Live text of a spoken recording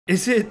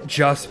Is it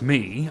just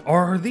me,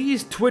 or are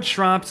these Twitch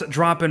drops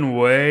dropping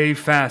way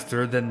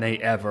faster than they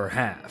ever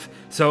have?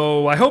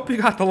 So I hope you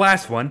got the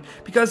last one,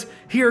 because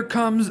here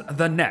comes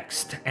the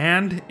next,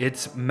 and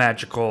it's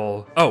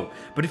magical. Oh,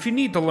 but if you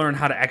need to learn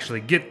how to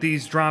actually get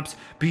these drops,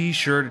 be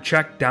sure to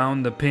check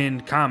down the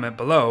pinned comment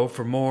below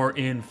for more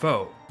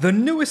info. The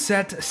newest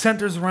set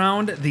centers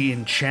around the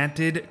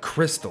Enchanted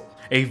Crystal,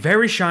 a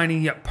very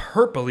shiny,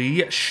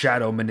 purpley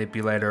shadow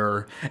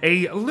manipulator.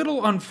 A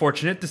little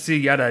unfortunate to see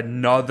yet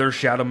another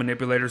shadow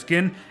manipulator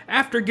skin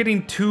after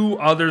getting two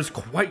others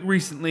quite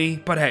recently,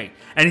 but hey,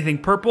 anything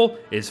purple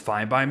is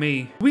fine by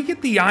me. We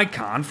get the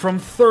icon from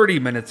 30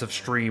 minutes of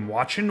stream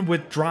watching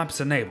with drops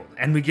enabled,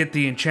 and we get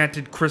the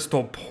Enchanted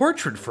Crystal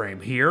portrait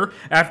frame here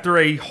after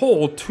a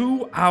whole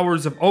 2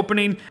 hours of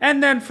opening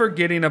and then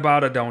forgetting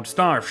about a Don't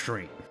Starve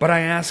stream. But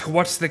I ask,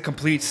 what's the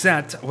complete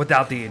set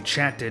without the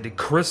Enchanted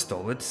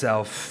Crystal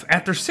itself?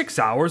 After 6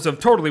 hours of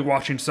totally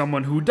watching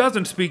someone who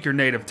doesn't speak your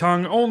native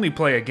tongue only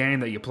play a game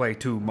that you play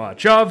too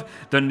much of,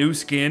 the new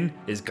skin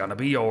is gonna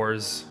be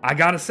yours. I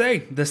gotta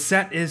say, the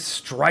set is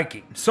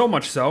striking. So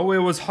much so, it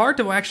was hard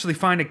to actually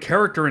find a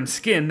character and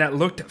skin that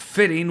looked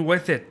fitting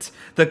with it.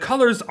 The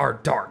colors are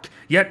dark,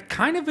 yet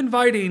kind of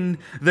inviting,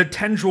 the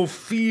tendril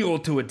feel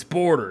to its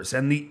borders,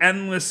 and the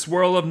endless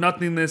swirl of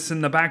nothingness in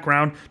the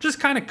background just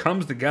kind of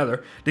comes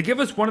together to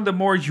give us one of the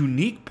more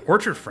unique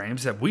portrait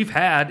frames that we've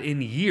had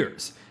in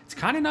years. It's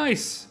kind of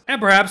nice.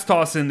 And perhaps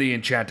toss in the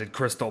Enchanted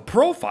Crystal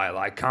profile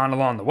icon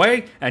along the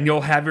way, and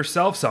you'll have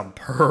yourself some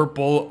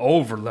purple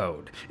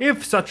overload,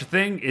 if such a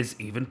thing is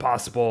even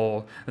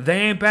possible. They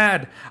ain't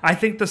bad. I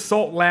think the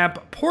Salt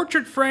Lamp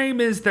portrait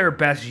frame is their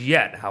best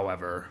yet,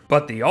 however.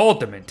 But the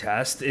ultimate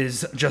test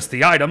is just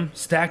the item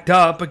stacked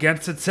up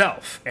against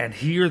itself, and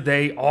here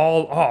they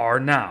all are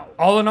now.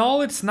 All in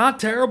all, it's not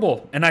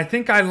terrible, and I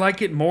think I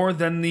like it more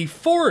than the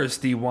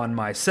foresty one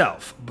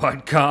myself.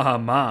 But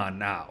come on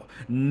now.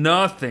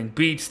 Nothing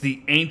beats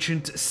the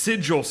ancient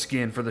sigil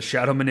skin for the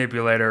Shadow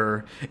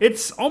Manipulator.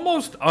 It's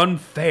almost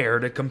unfair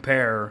to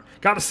compare.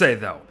 Gotta say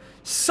though,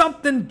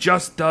 something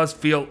just does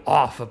feel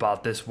off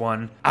about this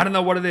one. I don't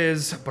know what it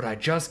is, but I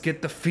just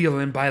get the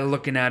feeling by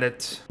looking at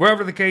it.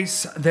 Wherever the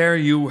case, there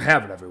you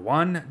have it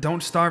everyone.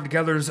 Don't Starve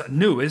Together's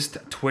newest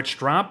Twitch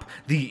drop,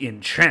 the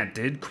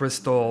Enchanted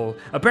Crystal.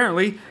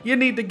 Apparently, you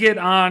need to get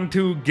on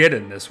to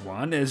getting this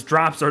one, as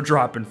drops are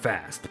dropping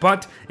fast.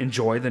 But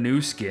enjoy the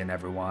new skin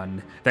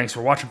everyone. Thanks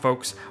for watching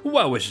folks,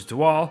 well wishes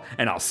to all,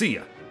 and I'll see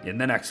ya in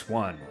the next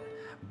one.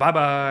 Bye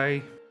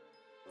bye.